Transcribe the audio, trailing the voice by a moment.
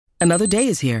Another day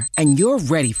is here, and you're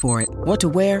ready for it. What to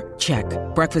wear? Check.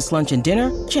 Breakfast, lunch, and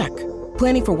dinner? Check.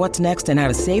 Planning for what's next and how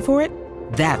to save for it?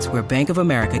 That's where Bank of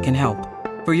America can help.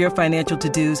 For your financial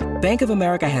to-dos, Bank of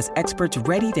America has experts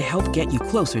ready to help get you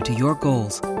closer to your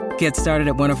goals. Get started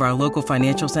at one of our local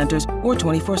financial centers or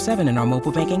 24/7 in our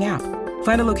mobile banking app.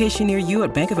 Find a location near you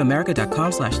at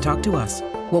bankofamerica.com/talktous.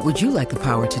 What would you like the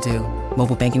power to do?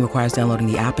 Mobile banking requires downloading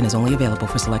the app and is only available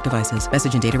for select devices.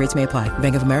 Message and data rates may apply.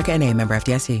 Bank of America N.A., member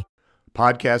FDIC.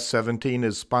 Podcast 17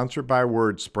 is sponsored by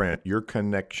WordSprint, your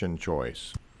connection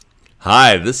choice.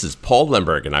 Hi, this is Paul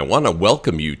Lemberg, and I want to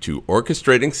welcome you to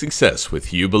Orchestrating Success with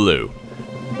Hugh Ballou.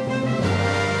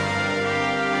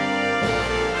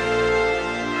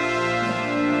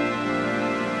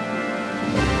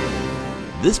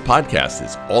 This podcast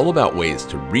is all about ways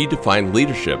to redefine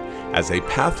leadership as a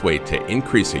pathway to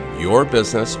increasing your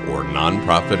business or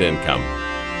nonprofit income.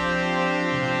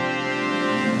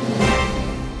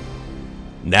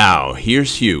 Now,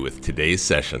 here's Hugh with today's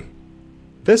session.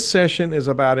 This session is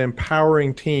about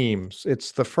empowering teams.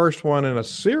 It's the first one in a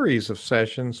series of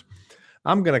sessions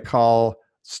I'm going to call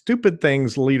Stupid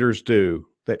Things Leaders Do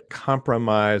That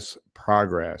Compromise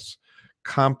Progress,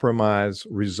 Compromise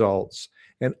Results,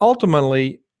 and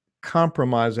ultimately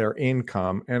compromise our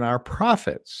income and our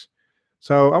profits.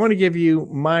 So I want to give you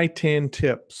my 10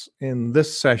 tips in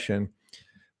this session.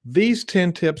 These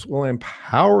 10 tips will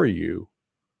empower you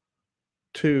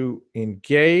to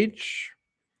engage,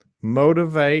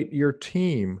 motivate your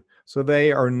team so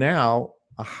they are now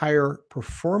a higher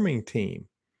performing team.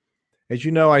 As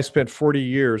you know, I spent 40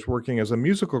 years working as a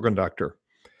musical conductor,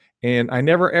 and I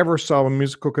never ever saw a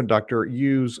musical conductor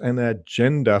use an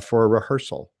agenda for a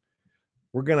rehearsal.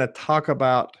 We're going to talk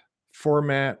about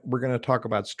format. We're going to talk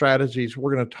about strategies.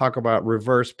 We're going to talk about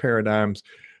reverse paradigms.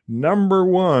 Number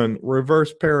one,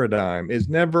 reverse paradigm is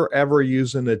never ever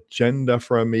use an agenda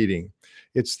for a meeting.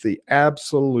 It's the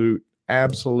absolute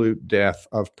death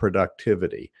of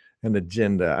productivity, an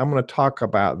agenda. I'm going to talk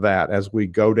about that as we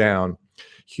go down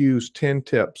Hugh's 10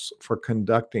 tips for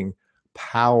conducting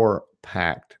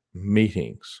power-packed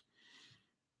meetings.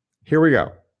 Here we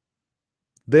go.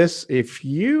 If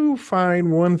you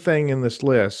find one thing in this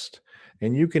list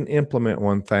and you can implement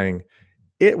one thing,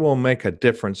 it will make a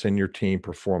difference in your team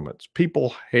performance.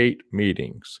 People hate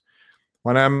meetings.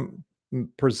 When I'm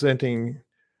presenting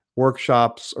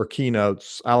workshops or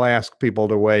keynotes, I'll ask people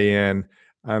to weigh in,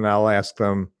 and I'll ask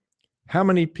them, how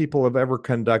many people have ever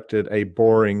conducted a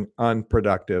boring,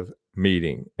 unproductive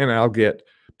meeting? And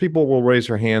people will raise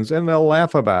their hands and they'll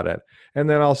laugh about it. And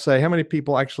then I'll say, how many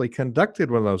people actually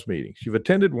conducted one of those meetings? You've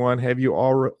attended one. Have you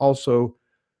also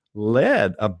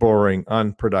led a boring,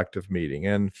 unproductive meeting?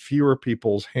 And fewer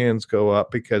people's hands go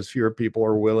up because fewer people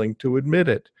are willing to admit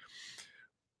it.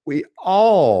 We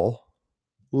all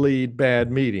lead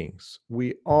bad meetings.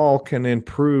 We all can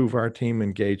improve our team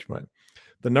engagement.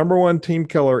 The number one team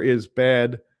killer is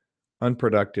bad,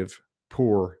 unproductive,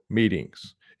 poor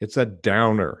meetings. It's a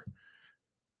downer.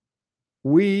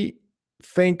 We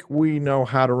think we know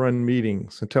how to run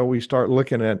meetings until we start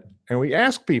looking at, and we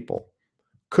ask people,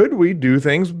 could we do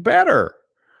things better?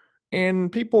 And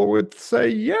people would say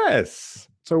yes.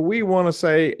 So we want to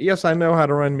say, yes, I know how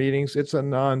to run meetings. It's a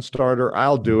non-starter.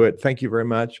 I'll do it. Thank you very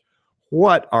much.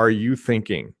 What are you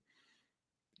thinking?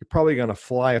 You're probably going to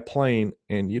fly a plane,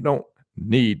 and you don't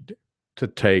need to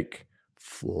take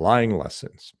flying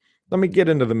lessons. Let me get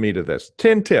into the meat of this.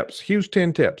 10 tips, Hugh's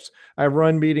 10 tips. I've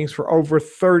run meetings for over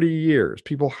 30 years.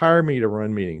 People hire me to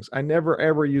run meetings. I never,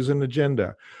 ever use an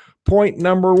agenda. Point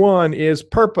number one is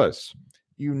purpose.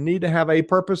 You need to have a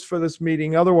purpose for this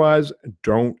meeting. Otherwise,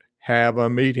 don't have a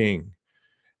meeting.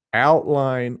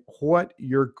 Outline what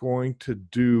you're going to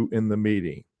do in the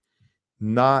meeting.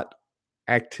 Not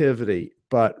activity,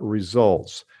 but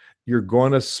results. You're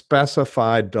going to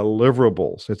specify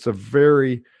deliverables. It's a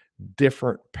very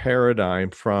different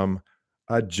paradigm from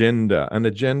agenda. An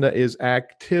agenda is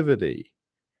activity.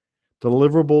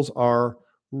 Deliverables are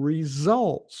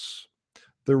results.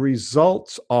 The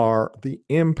results are the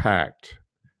impact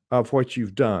of what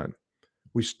you've done.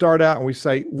 We start out and we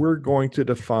say, we're going to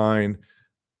define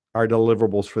our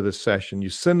deliverables for this session.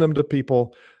 You send them to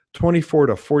people 24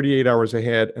 to 48 hours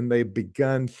ahead, and they've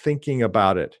begun thinking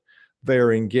about it.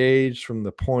 They're engaged from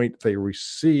the point they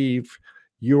receive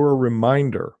your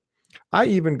reminder. I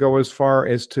even go as far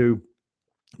as to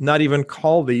not even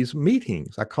call these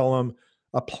meetings. I call them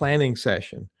a planning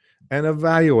session, an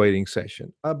evaluating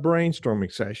session, a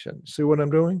brainstorming session. See what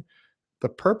I'm doing? The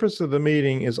purpose of the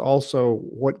meeting is also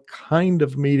what kind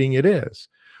of meeting it is.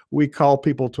 We call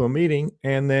people to a meeting,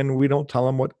 and then we don't tell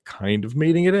them what kind of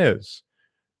meeting it is.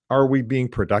 Are we being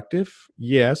productive?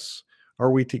 Yes. Are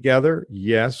we together?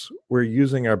 Yes. We're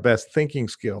using our best thinking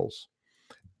skills.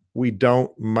 We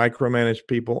don't micromanage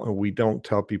people and we don't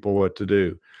tell people what to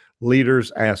do.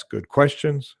 Leaders ask good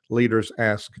questions. Leaders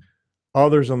ask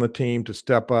others on the team to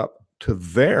step up to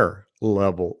their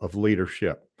level of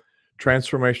leadership.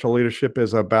 Transformational leadership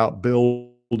is about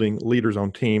building leaders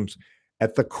on teams.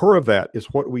 At the core of that is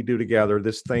what we do together,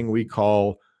 this thing we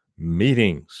call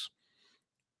meetings.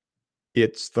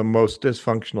 It's the most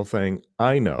dysfunctional thing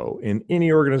I know in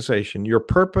any organization. Your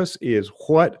purpose is,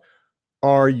 what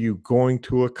are you going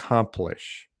to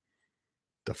accomplish?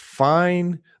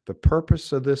 Define the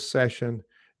purpose of this session,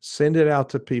 send it out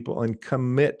to people, and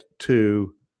commit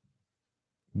to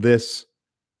this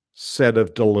set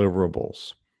of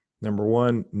deliverables. Number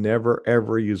one, never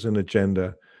ever use an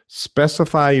agenda.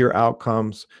 Specify your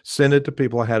outcomes, send it to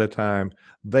people ahead of time.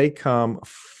 They come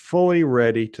fully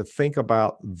ready to think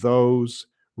about those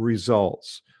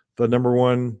results. The number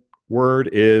one word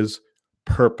is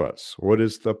purpose. What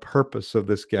is the purpose of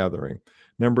this gathering?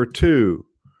 Number two,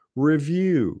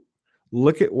 review.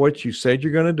 Look at what you said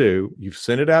you're going to do. You've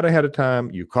sent it out ahead of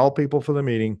time. You call people for the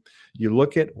meeting. You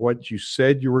look at what you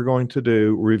said you were going to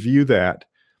do, review that.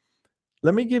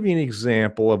 Let me give you an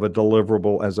example of a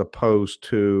deliverable as opposed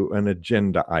to an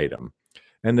agenda item.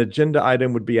 An agenda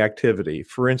item would be activity.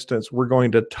 For instance, we're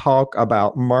going to talk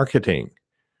about marketing.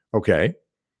 Okay,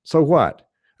 so what?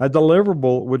 A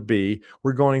deliverable would be,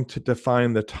 we're going to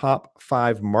define the top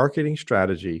 5 marketing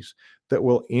strategies that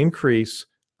will increase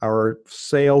our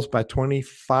sales by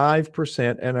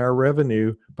 25% and our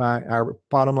revenue by our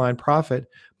bottom line profit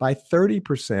by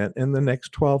 30% in the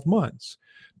next 12 months.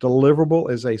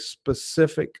 Deliverable is a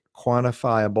specific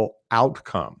quantifiable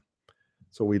outcome.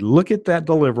 So we look at that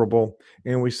deliverable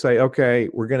and we say, okay,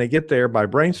 we're going to get there by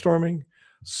brainstorming,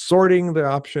 sorting the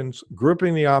options,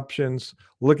 grouping the options,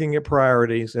 looking at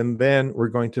priorities, and then we're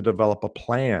going to develop a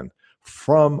plan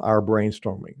from our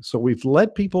brainstorming. So we've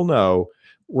let people know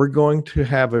we're going to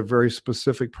have a very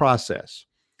specific process,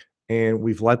 and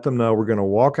we've let them know we're going to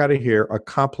walk out of here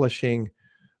accomplishing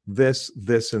this,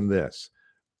 this, and this.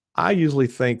 I usually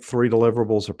think 3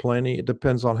 deliverables are plenty. It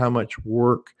depends on how much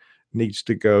work needs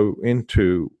to go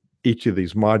into each of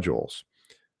these modules,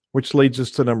 which leads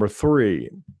us to number 3.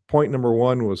 Point number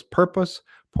 1 was purpose.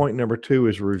 Point number 2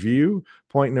 is review.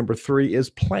 Point number 3 is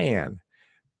plan.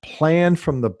 Plan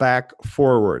from the back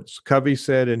forwards. Covey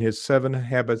said in his 7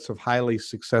 Habits of Highly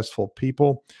Successful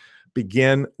People,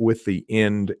 begin with the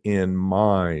end in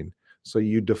mind. So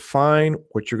you define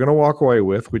what you're going to walk away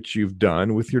with, which you've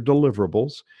done with your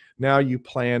deliverables. Now you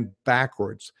plan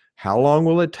backwards. How long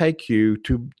will it take you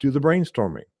to do the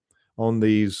brainstorming on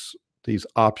these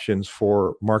options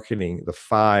for marketing, the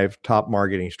 5 top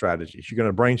marketing strategies? You're going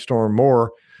to brainstorm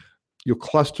more. You'll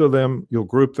cluster them, you'll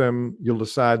group them, you'll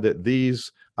decide that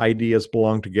these ideas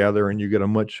belong together, and you get a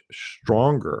much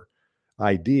stronger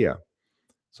idea.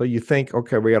 So you think,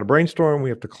 okay, we got to brainstorm, we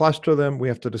have to cluster them, we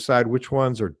have to decide which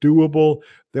ones are doable,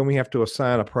 then we have to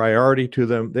assign a priority to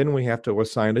them, then we have to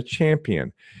assign a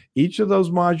champion. Each of those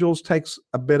modules takes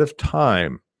a bit of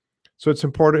time. So it's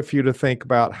important for you to think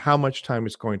about how much time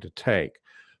it's going to take.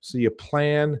 So you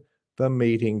plan the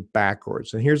meeting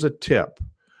backwards. And here's a tip.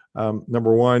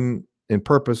 Number 1, in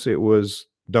purpose, it was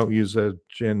don't use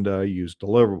agenda, use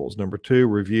deliverables. Number 2,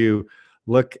 review.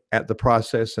 Look at the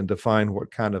process and define what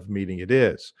kind of meeting it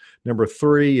is. Number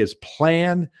 3 is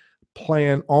plan.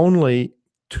 Plan only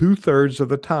 2/3 of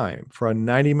the time. For a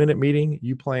 90-minute meeting,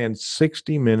 you plan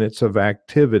 60 minutes of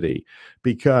activity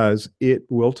because it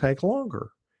will take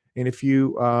longer. And if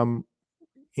you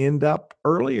end up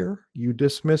earlier, you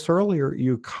dismiss earlier,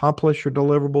 you accomplish your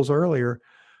deliverables earlier,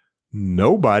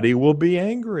 nobody will be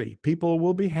angry. People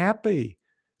will be happy.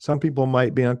 Some people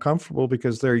might be uncomfortable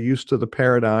because they're used to the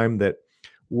paradigm that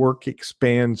work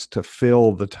expands to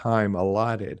fill the time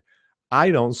allotted.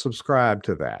 I don't subscribe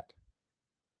to that.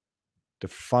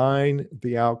 Define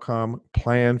the outcome,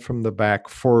 plan from the back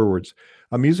forwards.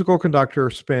 A musical conductor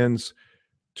spends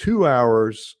 2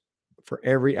 hours for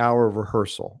every hour of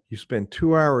rehearsal. You spend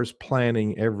 2 hours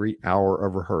planning every hour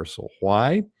of rehearsal.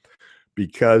 Why?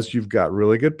 Because you've got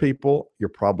really good people. You're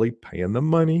probably paying them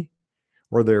money,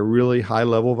 or they're really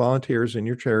high-level volunteers in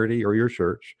your charity or your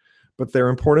church, but they're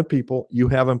important people. You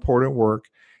have important work.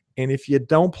 And if you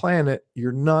don't plan it,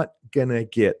 you're not going to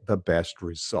get the best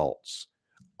results.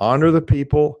 Honor the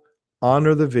people,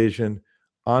 honor the vision,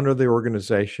 honor the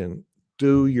organization.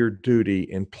 Do your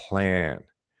duty and plan.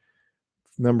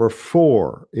 Number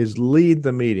 4 is lead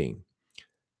the meeting.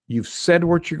 You've said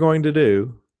what you're going to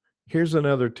do. Here's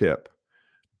another tip.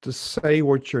 To say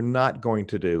what you're not going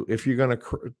to do. If you're going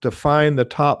to define the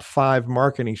top 5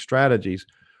 marketing strategies,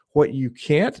 What you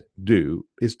can't do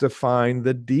is define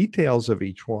the details of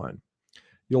each one.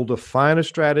 You'll define a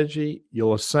strategy,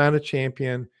 you'll assign a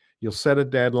champion, you'll set a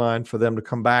deadline for them to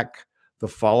come back the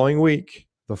following week,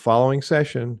 the following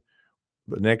session,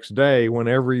 the next day,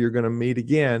 whenever you're going to meet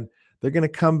again. They're going to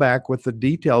come back with the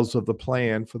details of the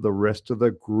plan for the rest of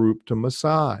the group to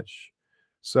massage.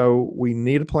 So we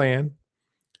need a plan,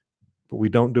 but we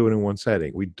don't do it in one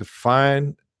setting. We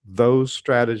define those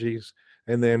strategies,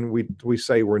 and then we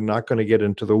say we're not going to get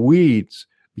into the weeds,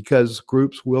 because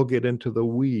groups will get into the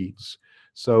weeds.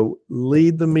 So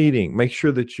lead the meeting. Make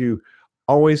sure that you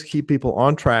always keep people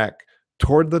on track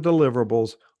toward the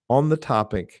deliverables on the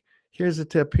topic. Here's a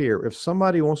tip here. If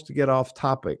somebody wants to get off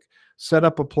topic, set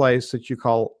up a place that you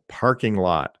call parking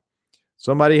lot.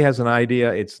 Somebody has an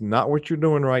idea. It's not what you're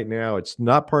doing right now. It's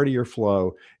not part of your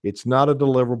flow. It's not a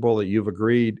deliverable that you've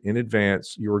agreed in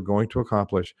advance you are going to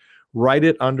accomplish. Write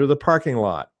it under the parking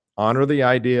lot. Honor the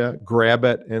idea, grab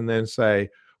it, and then say,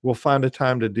 we'll find a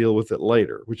time to deal with it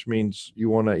later, which means you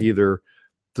want to either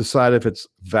decide if it's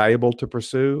valuable to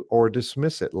pursue or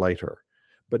dismiss it later.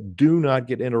 But do not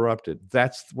get interrupted.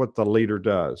 That's what the leader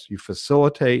does. You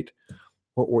facilitate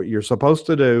what you're supposed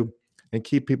to do and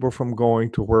keep people from going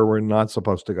to where we're not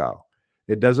supposed to go.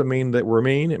 It doesn't mean that we're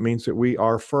mean. It means that we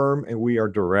are firm and we are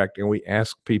direct, and we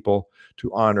ask people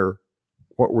to honor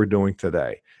what we're doing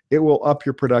today. It will up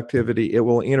your productivity. It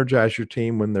will energize your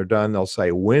team. When they're done, they'll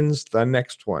say, when's the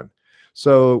next one?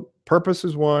 So purpose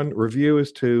is 1, review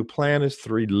is 2, plan is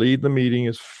 3, lead the meeting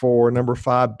is 4. Number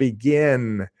 5,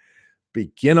 begin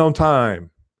on time.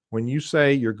 When you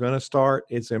say you're going to start,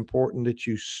 it's important that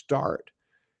you start.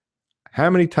 How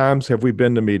many times have we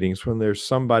been to meetings when there's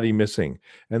somebody missing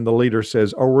and the leader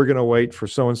says, oh, we're going to wait for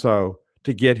so-and-so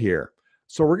to get here.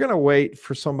 So we're going to wait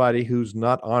for somebody who's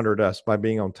not honored us by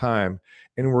being on time,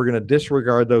 and we're going to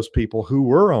disregard those people who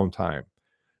were on time.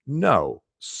 No,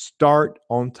 start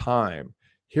on time.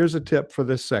 Here's a tip for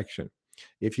this section.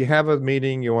 If you have a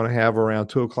meeting you want to have around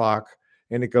 2 o'clock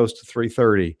and it goes to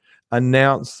 3:30,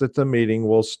 announce that the meeting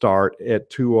will start at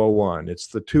 2:01. It's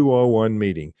the 2:01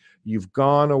 meeting. You've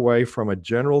gone away from a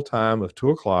general time of 2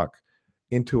 o'clock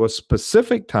into a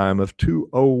specific time of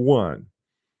 2:01.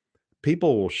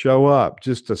 People will show up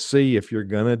just to see if you're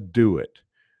going to do it.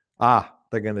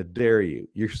 They're going to dare you.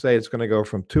 You say it's going to go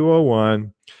from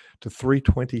 2:01 to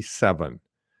 3:27.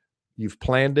 You've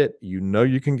planned it. You know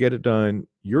you can get it done.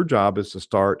 Your job is to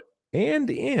start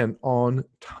and end on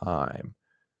time.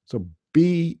 So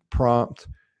be prompt,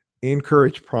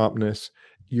 encourage promptness.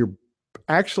 You're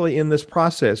actually, in this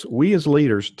process, we as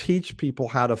leaders teach people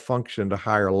how to function to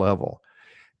higher level.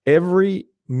 Every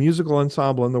musical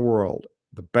ensemble in the world,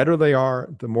 the better they are,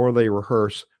 the more they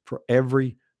rehearse for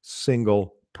every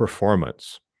single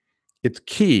performance. It's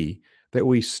key that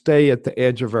we stay at the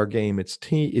edge of our game. It's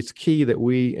key that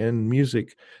we in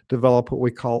music develop what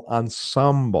we call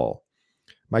ensemble.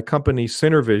 My company,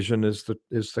 Synervision,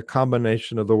 is the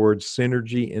combination of the words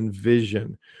synergy and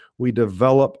vision. We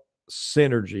develop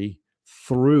synergy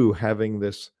through having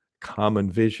this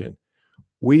common vision.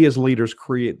 We as leaders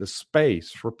create the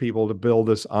space for people to build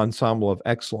this ensemble of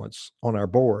excellence on our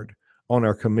board, on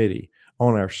our committee,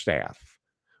 on our staff.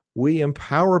 We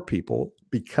empower people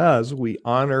because we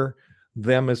honor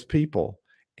them as people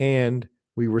and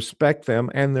we respect them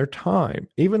and their time.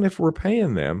 Even if we're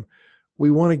paying them,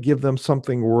 we want to give them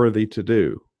something worthy to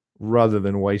do rather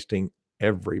than wasting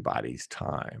everybody's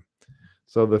time.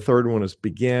 So the third one is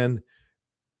begin.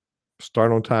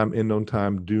 Start on time, end on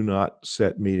time. Do not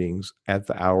set meetings at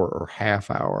the hour or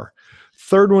half hour.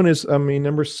 Third one is,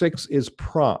 number 6 is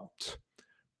prompt.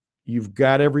 You've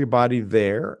got everybody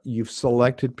there. You've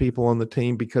selected people on the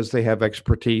team because they have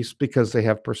expertise, because they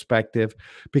have perspective,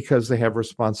 because they have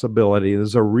responsibility.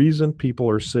 There's a reason people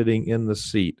are sitting in the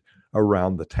seat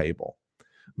around the table.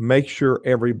 Make sure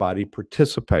everybody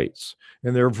participates.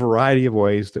 And there are a variety of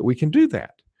ways that we can do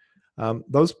that.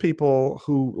 Those people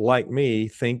who, like me,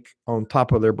 think on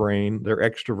top of their brain, they're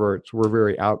extroverts, we're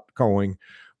very outgoing,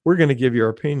 we're going to give your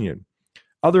opinion.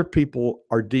 Other people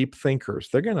are deep thinkers.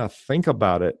 They're going to think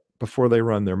about it before they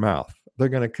run their mouth. They're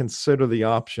going to consider the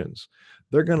options.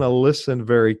 They're going to listen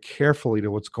very carefully to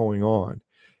what's going on.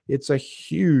 It's a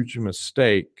huge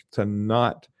mistake to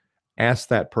not ask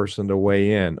that person to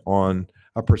weigh in on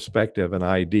a perspective, an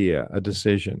idea, a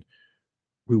decision.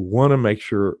 We want to make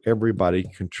sure everybody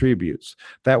contributes.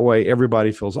 That way,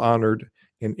 everybody feels honored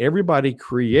and everybody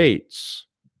creates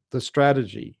the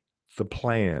strategy, the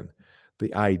plan,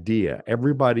 the idea.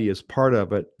 Everybody is part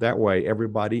of it. That way,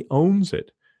 everybody owns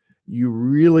it. You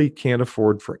really can't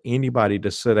afford for anybody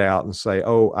to sit out and say,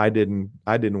 "Oh, I didn't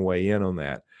weigh in on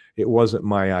that." It wasn't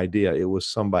my idea. It was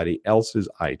somebody else's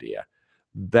idea.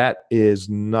 That is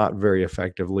not very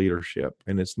effective leadership.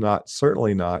 And it's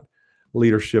certainly not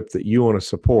leadership that you want to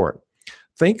support.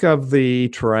 Think of the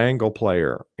triangle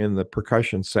player in the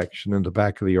percussion section in the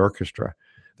back of the orchestra.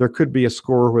 There could be a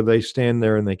score where they stand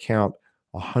there and they count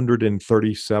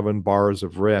 137 bars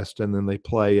of rest, and then they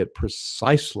play at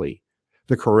precisely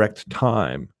the correct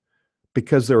time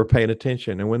because they were paying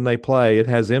attention. And when they play, it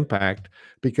has impact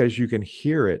because you can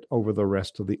hear it over the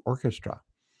rest of the orchestra.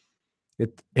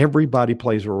 Everybody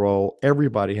plays a role.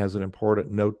 Everybody has an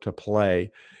important note to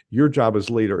play. Your job as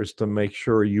leader is to make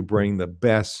sure you bring the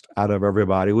best out of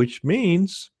everybody, which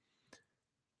means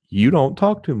you don't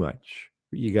talk too much.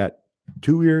 You got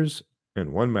 2 ears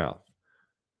and 1 mouth.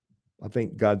 I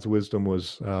think God's wisdom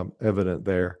was evident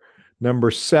there.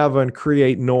 Number 7,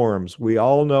 create norms. We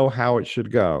all know how it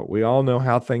should go. We all know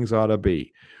how things ought to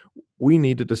be. We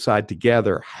need to decide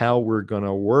together how we're going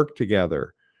to work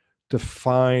together.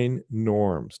 Define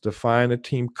norms. Define a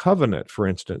team covenant, for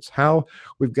instance. How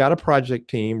we've got a project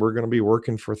team. We're going to be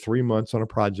working for 3 months on a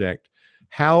project.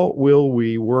 How will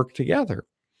we work together?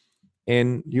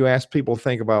 And you ask people to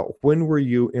think about, when were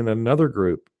you in another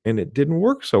group and it didn't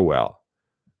work so well?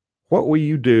 What will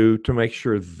you do to make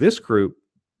sure this group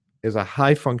is a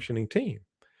high functioning team?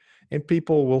 And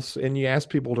you ask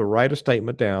people to write a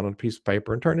statement down on a piece of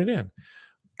paper and turn it in.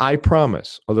 I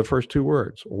promise are the first 2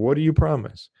 words. What do you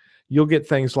promise? You'll get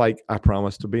things like, I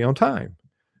promise to be on time.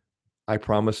 I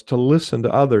promise to listen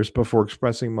to others before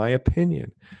expressing my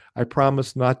opinion. I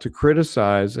promise not to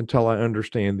criticize until I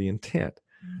understand the intent.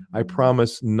 I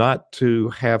promise not to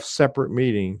have separate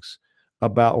meetings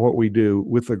about what we do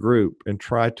with the group and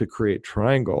try to create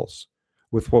triangles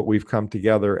with what we've come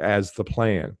together as the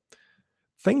plan.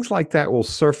 Things like that will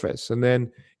surface. And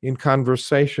then in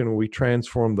conversation, we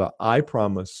transform the I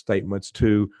promise statements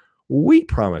to we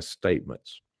promise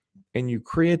statements. And you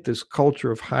create this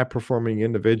culture of high-performing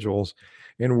individuals.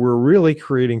 And we're really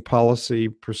creating policy,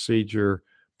 procedure,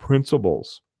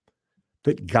 principles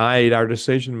that guide our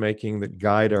decision-making, that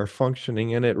guide our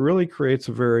functioning. And it really creates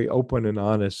a very open and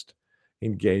honest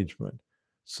engagement.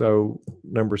 So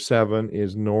number 7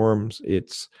 is norms.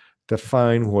 It's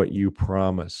define what you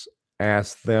promise.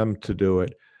 Ask them to do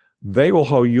it. They will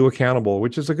hold you accountable,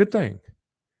 which is a good thing.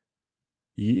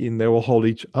 And they will hold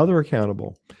each other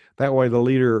accountable. That way, the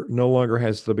leader no longer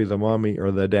has to be the mommy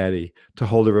or the daddy to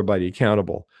hold everybody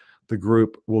accountable. The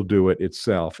group will do it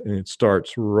itself, and it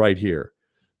starts right here.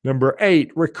 Number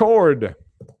 8, record.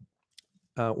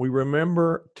 We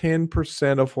remember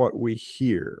 10% of what we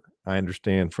hear, I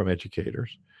understand from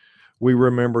educators. We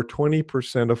remember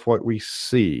 20% of what we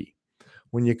see.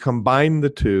 When you combine the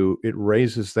two, it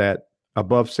raises that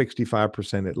above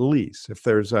 65% at least. If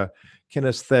there's a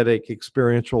kinesthetic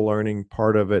experiential learning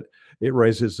part of it, it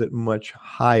raises it much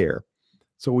higher.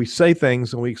 So we say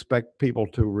things and we expect people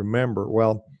to remember.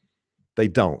 Well, they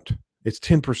don't. It's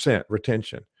 10%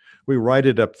 retention. We write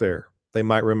it up there. They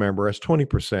might remember as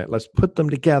 20%. Let's put them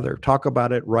together, talk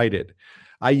about it, write it.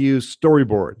 I use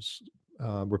storyboards,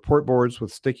 report boards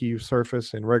with sticky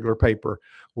surface and regular paper.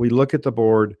 We look at the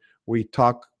board, we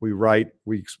talk, we write,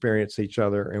 we experience each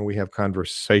other, and we have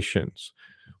conversations.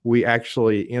 We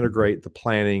actually integrate the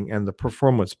planning and the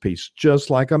performance piece, just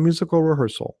like a musical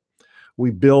rehearsal. We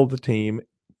build the team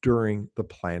during the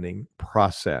planning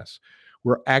process.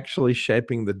 We're actually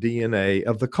shaping the DNA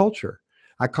of the culture.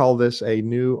 I call this a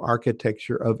new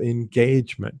architecture of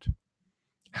engagement.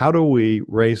 How do we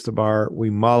raise the bar?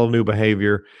 We model new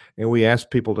behavior, and we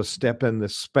ask people to step in the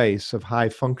space of high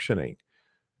functioning.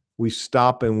 We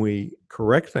stop and we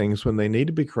correct things when they need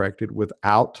to be corrected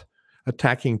without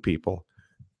attacking people.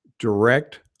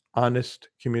 Direct, honest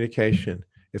communication.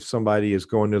 If somebody is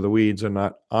going to the weeds and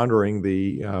not honoring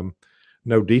the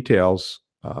no details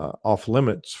off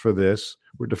limits for this,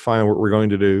 we're defining what we're going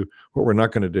to do, what we're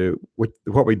not going to do.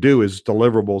 What we do is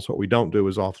deliverables. What we don't do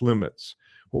is off limits.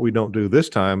 What we don't do this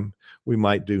time, we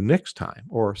might do next time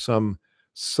or some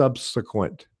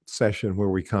subsequent session where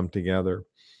we come together.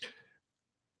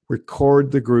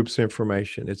 Record the group's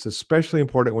information. It's especially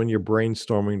important when you're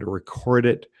brainstorming to record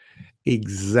it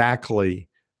exactly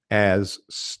as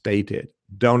stated.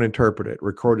 Don't interpret it.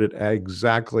 Record it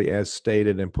exactly as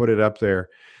stated and put it up there.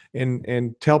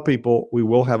 And tell people we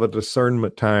will have a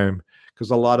discernment time,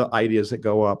 because a lot of ideas that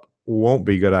go up won't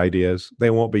be good ideas. They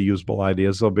won't be usable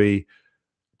ideas. They'll be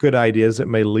good ideas that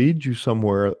may lead you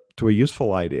somewhere to a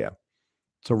useful idea.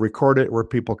 So record it where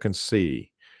people can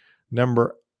see.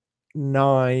 Number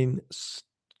 9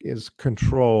 is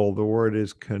control. The word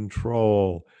is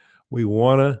control. We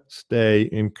want to stay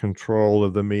in control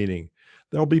of the meeting.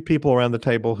 There'll be people around the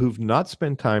table who've not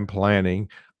spent time planning.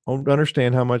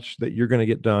 understand how much that you're going to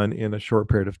get done in a short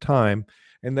period of time.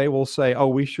 And they will say, oh,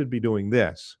 we should be doing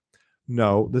this.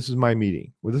 No, this is my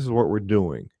meeting. Well, this is what we're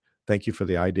doing. Thank you for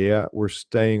the idea. We're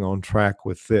staying on track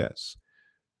with this.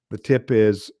 The tip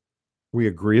is we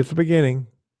agree at the beginning,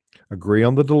 agree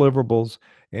on the deliverables,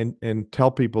 and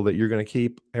tell people that you're going to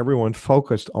keep everyone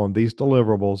focused on these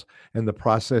deliverables and the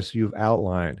process you've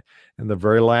outlined. And the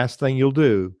very last thing you'll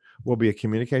do will be a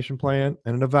communication plan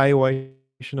and an evaluation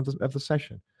of the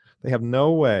session. They have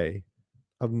no way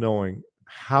of knowing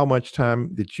how much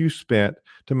time that you spent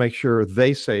to make sure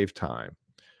they save time.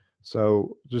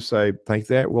 So just say, thank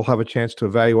you. We'll have a chance to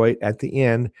evaluate at the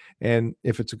end. And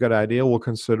if it's a good idea, we'll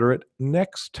consider it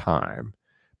next time.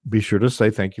 Be sure to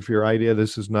say, thank you for your idea.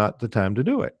 This is not the time to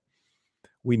do it.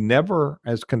 We never,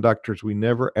 as conductors, we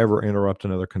never, ever interrupt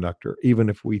another conductor. Even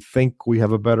if we think we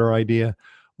have a better idea,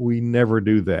 we never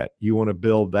do that. You want to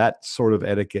build that sort of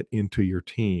etiquette into your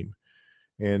team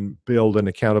and build an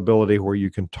accountability where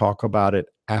you can talk about it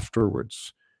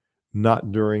afterwards,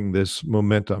 not during this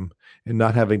momentum, and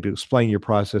not having to explain your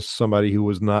process to somebody who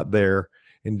was not there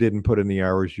and didn't put in the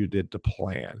hours you did to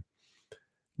plan.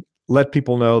 Let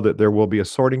people know that there will be a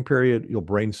sorting period. You'll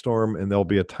brainstorm, and there'll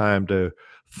be a time to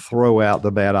throw out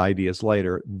the bad ideas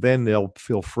later. Then they'll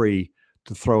feel free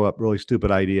to throw up really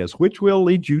stupid ideas, which will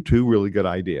lead you to really good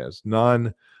ideas.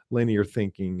 Non-linear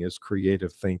thinking is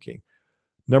creative thinking.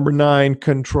 Number 9,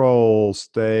 control.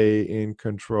 Stay in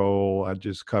control. I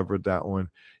just covered that one.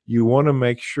 You want to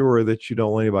make sure that you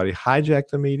don't let anybody hijack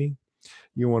the meeting.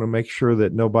 You want to make sure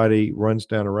that nobody runs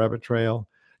down a rabbit trail.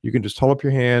 You can just hold up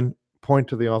your hand, point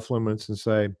to the off limits, and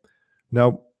say,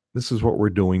 no, this is what we're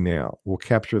doing now. We'll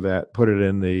capture that, put it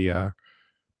in the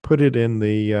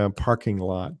parking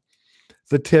lot.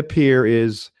 The tip here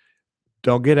is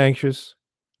don't get anxious.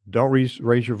 Don't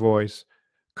raise your voice.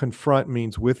 Confront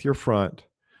means with your front.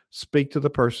 Speak to the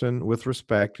person with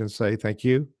respect and say, thank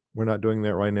you. We're not doing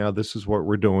that right now. This is what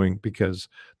we're doing because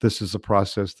this is a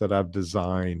process that I've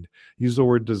designed. Use the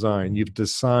word design. You've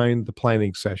designed the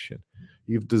planning session.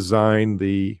 You've designed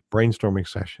the brainstorming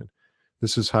session.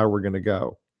 This is how we're going to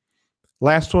go.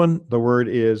 Last one, the word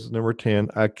is number 10,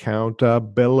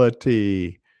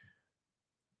 accountability.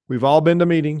 We've all been to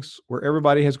meetings where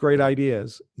everybody has great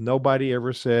ideas. Nobody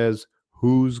ever says,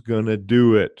 who's going to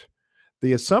do it?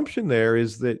 The assumption there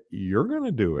is that you're going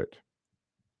to do it.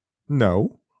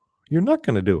 No, you're not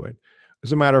going to do it.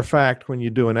 As a matter of fact, when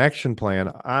you do an action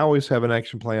plan, I always have an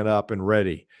action plan up and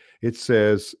ready. It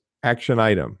says action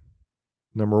item,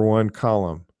 number 1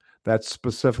 column. That's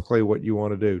specifically what you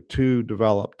want to do. To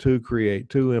develop, to create,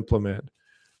 to implement,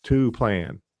 to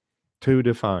plan, to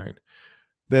define.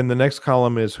 Then the next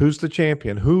column is who's the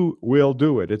champion? Who will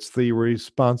do it? It's the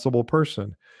responsible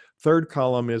person. Third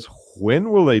column is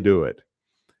when will they do it?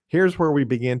 Here's where we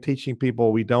begin teaching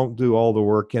people we don't do all the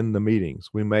work in the meetings.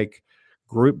 We make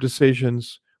group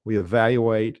decisions, we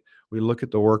evaluate, we look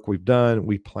at the work we've done,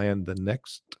 we plan the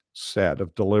next set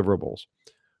of deliverables.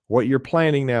 What you're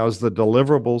planning now is the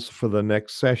deliverables for the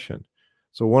next session.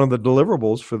 So one of the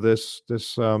deliverables for this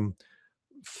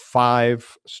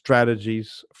 5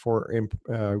 strategies for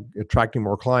attracting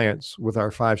more clients with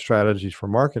our 5 strategies for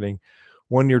marketing,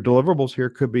 one of your deliverables here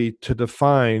could be to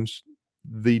define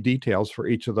the details for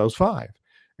each of those 5.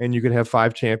 And you could have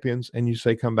 5 champions and you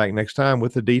say, come back next time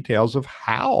with the details of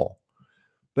how.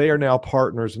 They are now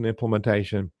partners in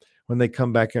implementation. When they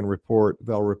come back and report,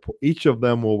 they'll report. Each of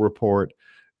them will report.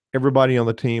 Everybody on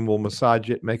the team will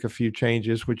massage it, make a few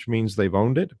changes, which means they've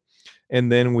owned it.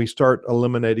 And then we start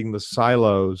eliminating the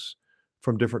silos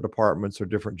from different departments or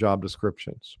different job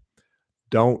descriptions.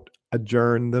 Don't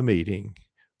adjourn the meeting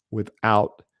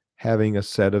without having a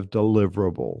set of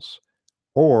deliverables.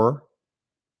 Or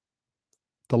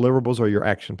deliverables are your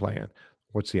action plan.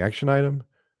 What's the action item,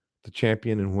 the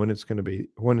champion, and when it's going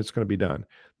to be done.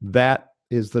 That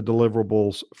is the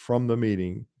deliverables from the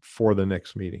meeting for the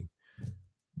next meeting.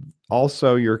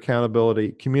 Also, your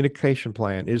accountability communication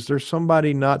plan. Is there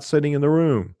somebody not sitting in the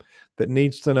room that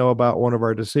needs to know about one of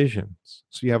our decisions?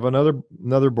 So you have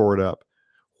another board up.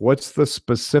 What's the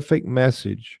specific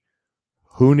message?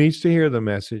 Who needs to hear the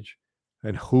message?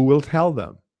 And who will tell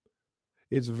them?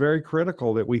 It's very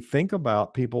critical that we think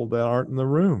about people that aren't in the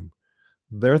room.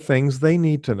 There are things they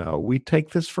need to know. We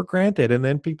take this for granted. And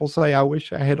then people say, I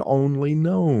wish I had only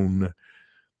known.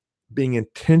 Being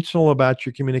intentional about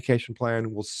your communication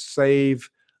plan will save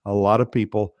a lot of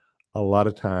people a lot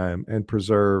of time and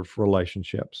preserve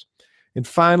relationships. And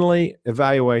finally,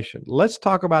 evaluation. Let's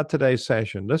talk about today's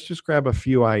session. Let's just grab a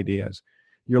few ideas.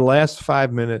 Your last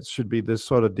 5 minutes should be this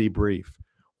sort of debrief.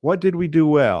 What did we do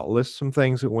well? List some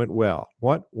things that went well.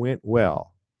 What went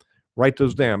well? Write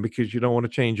those down because you don't want to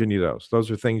change any of those.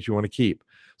 Those are things you want to keep.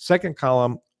 Second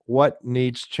column, what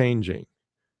needs changing?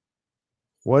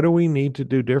 What do we need to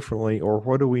do differently, or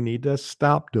what do we need to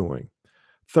stop doing?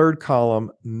 Third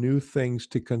column, new things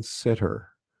to consider.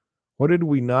 What did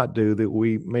we not do that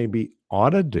we maybe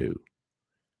ought to do?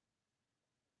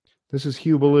 This is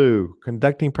Hugh Ballou.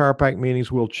 Conducting Power Pack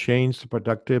meetings will change the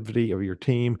productivity of your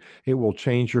team. It will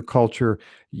change your culture.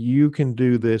 You can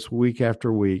do this week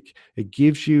after week. It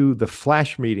gives you the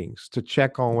flash meetings to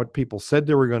check on what people said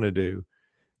they were going to do.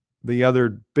 The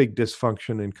other big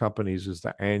dysfunction in companies is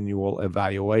the annual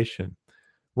evaluation.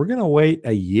 We're going to wait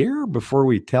a year before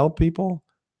we tell people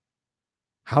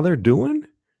how they're doing?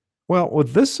 Well,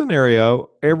 with this scenario,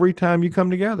 every time you come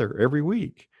together, every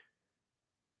week,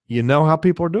 you know how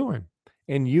people are doing.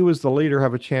 And you as the leader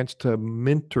have a chance to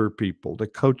mentor people, to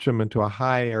coach them into a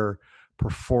higher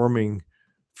performing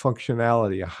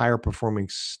functionality, a higher performing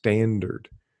standard.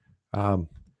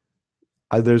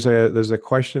 There's a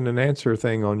question and answer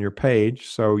thing on your page.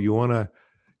 So you want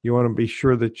to be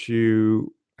sure that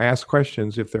you ask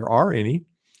questions if there are any.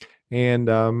 And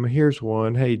here's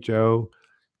one. Hey, Joe,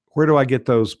 where do I get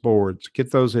those boards?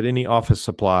 Get those at any office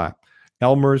supply.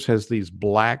 Elmer's has these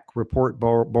black report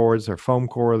boards. They're foam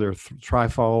core. They're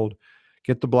trifold.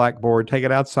 Get the black board. Take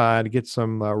it outside. Get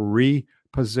some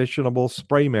repositionable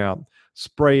spray mount.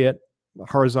 Spray it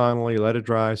horizontally. Let it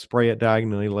dry. Spray it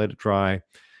diagonally. Let it dry.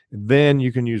 Then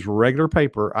you can use regular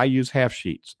paper. I use half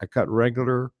sheets. I cut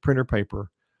regular printer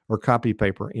paper or copy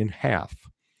paper in half.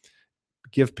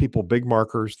 Give people big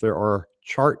markers. There are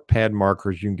chart pad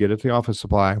markers you can get at the office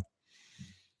supply.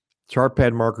 Chart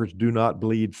pad markers do not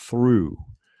bleed through.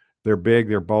 They're big,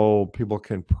 they're bold. People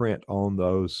can print on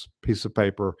those pieces of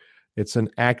paper. It's an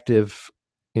active,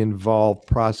 involved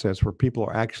process where people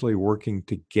are actually working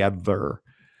together.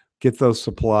 Get those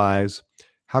supplies.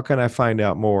 How can I find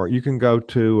out more? You can go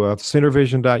to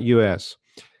synervision.us,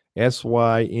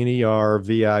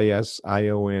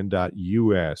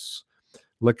 synervision.us.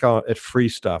 Look at free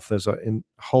stuff. There's a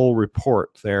whole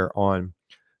report there on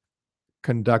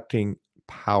conducting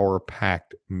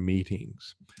power-packed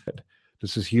meetings.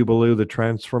 This is Hugh Ballou, the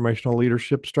Transformational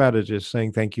Leadership Strategist,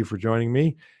 saying thank you for joining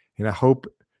me, and I hope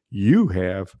you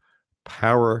have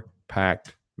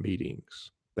power-packed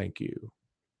meetings. Thank you.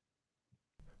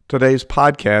 Today's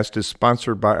podcast is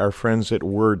sponsored by our friends at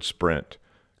WordSprint.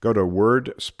 Go to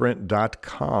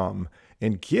wordsprint.com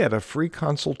and get a free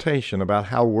consultation about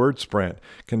how WordSprint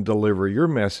can deliver your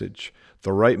message,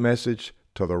 the right message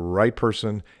to the right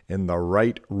person in the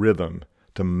right rhythm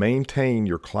to maintain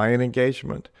your client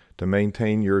engagement, to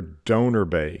maintain your donor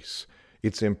base.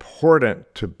 It's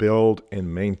important to build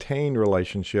and maintain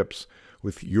relationships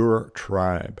with your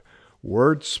tribe.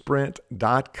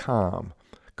 Wordsprint.com.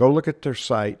 Go look at their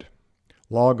site,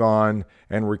 log on,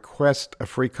 and request a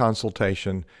free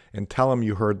consultation and tell them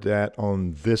you heard that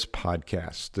on this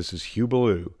podcast. This is Hugh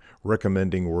Ballou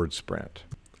recommending WordSprint.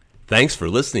 Thanks for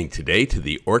listening today to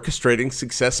the Orchestrating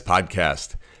Success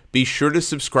podcast. Be sure to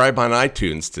subscribe on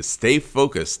iTunes to stay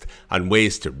focused on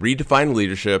ways to redefine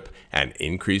leadership and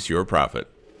increase your profit.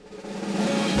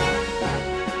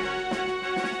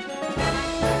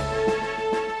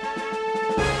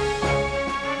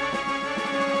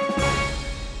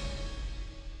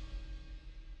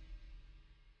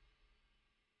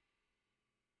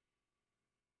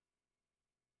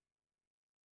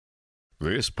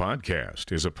 This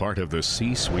podcast is a part of the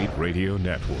C-Suite Radio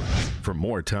Network. For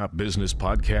more top business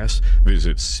podcasts,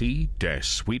 visit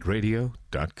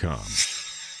c-suiteradio.com.